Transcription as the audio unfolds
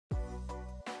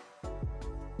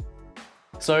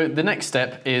So the next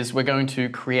step is we're going to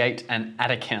create an ad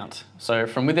account. So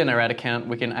from within our ad account,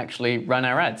 we can actually run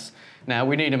our ads. Now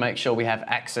we need to make sure we have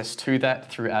access to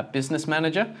that through our business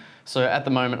manager. So at the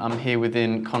moment, I'm here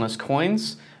within Connors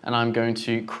Coins and I'm going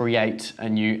to create a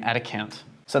new ad account.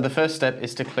 So the first step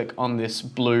is to click on this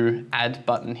blue add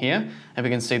button here. And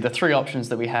we can see the three options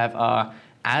that we have are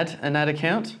add an ad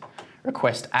account,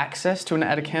 request access to an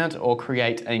ad account, or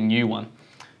create a new one.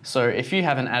 So if you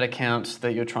have an ad account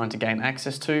that you're trying to gain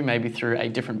access to, maybe through a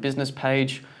different business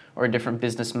page or a different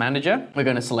business manager, we're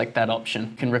going to select that option.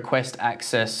 You can request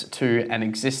access to an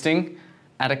existing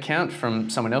ad account from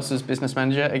someone else's business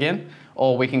manager again,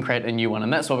 or we can create a new one.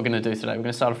 And that's what we're going to do today. We're going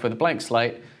to start off with a blank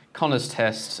slate, Connors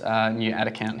Test, new ad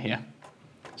account here.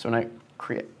 So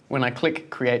when I click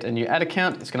create a new ad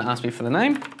account, it's going to ask me for the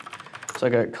name. So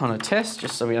I go Connor Test,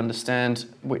 just so we understand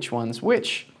which one's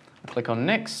which. I click on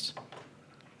next.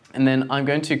 And then I'm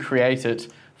going to create it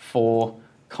for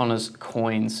Connors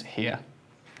Coins here.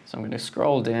 So I'm going to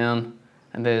scroll down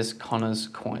and there's Connors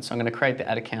Coins. So I'm going to create the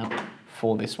ad account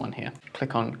for this one here.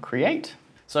 Click on create.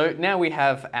 So now we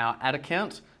have our ad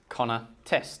account, Connor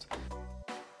Test.